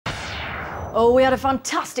Oh, we had a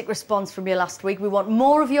fantastic response from you last week. We want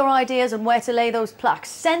more of your ideas on where to lay those plaques.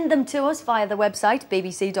 Send them to us via the website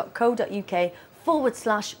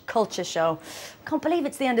bbc.co.uk/culture show. Can't believe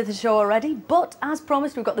it's the end of the show already, but as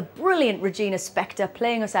promised, we've got the brilliant Regina Spektor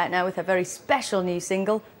playing us out now with her very special new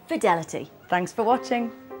single, Fidelity. Thanks for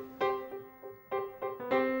watching.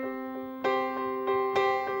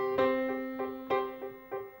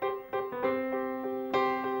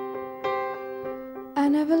 I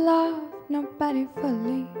never loved nobody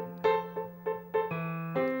fully,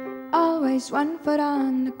 always 1 foot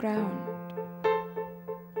on the ground,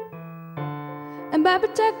 and by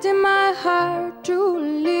protecting my heart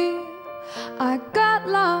truly, I got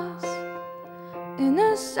lost in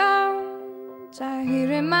the sounds I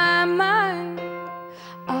hear in my mind.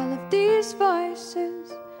 All of these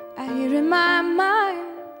voices I hear in my mind,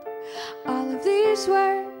 all of these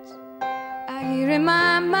words I hear in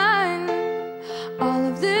my mind, all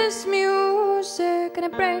of this music, and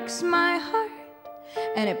it breaks my heart,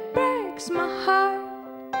 and it breaks my heart,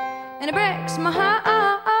 and it breaks my heart,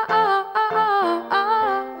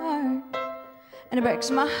 and it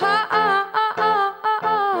breaks my heart.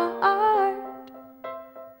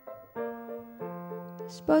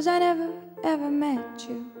 Suppose I never ever met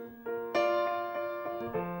you,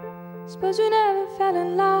 suppose we never fell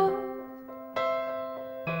in love,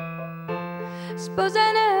 suppose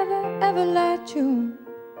I never ever let you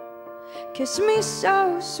kiss me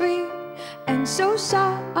so sweet and so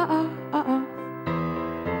soft.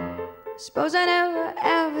 Suppose I never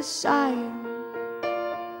ever saw you,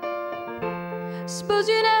 suppose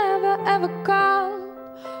you never ever called.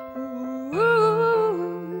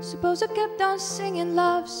 Ooh, suppose I kept on singing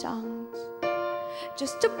love songs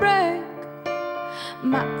just to break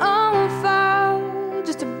my own fall,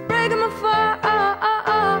 just to break my fall,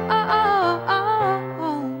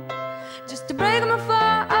 just to break my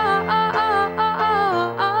fall,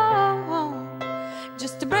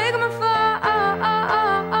 just to break my fall,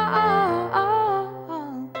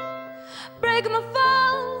 break my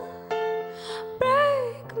fall,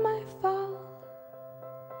 break my fall.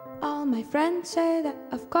 All my friends say that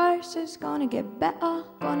of course it's gonna get better,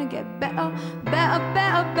 gonna get better, better,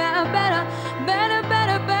 better, better, better, better,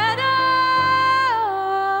 better, better.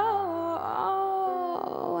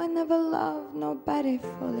 Oh, I never loved nobody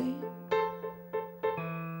fully,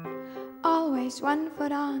 always 1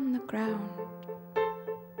 foot on the ground,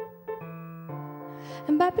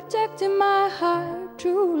 and by protecting my heart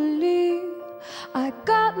truly, I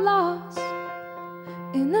got lost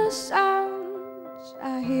in the sounds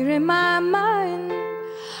I hear in my mind.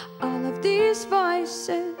 All of these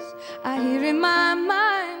voices I hear in my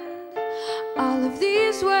mind, all of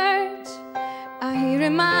these words I hear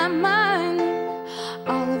in my mind,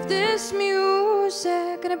 all of this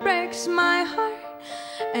music, and it breaks my heart,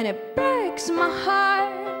 and it breaks my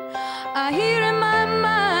heart. I hear in my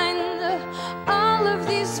mind, all of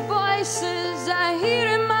these voices I hear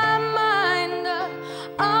in my mind,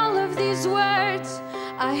 all of these words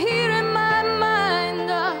I hear in my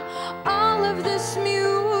mind, all of this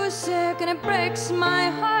music, and it breaks my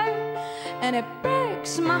heart, and it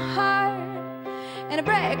breaks my heart, and it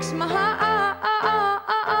breaks my heart,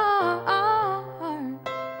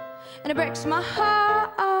 and it breaks my heart,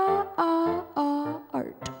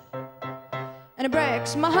 and it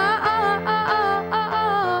breaks my heart, and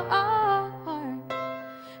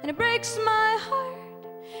it breaks my heart,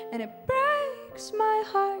 and it breaks my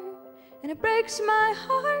heart, and it breaks my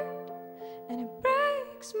heart, and it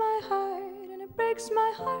breaks my heart, and it breaks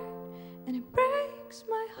my heart, and it breaks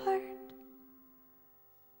my heart.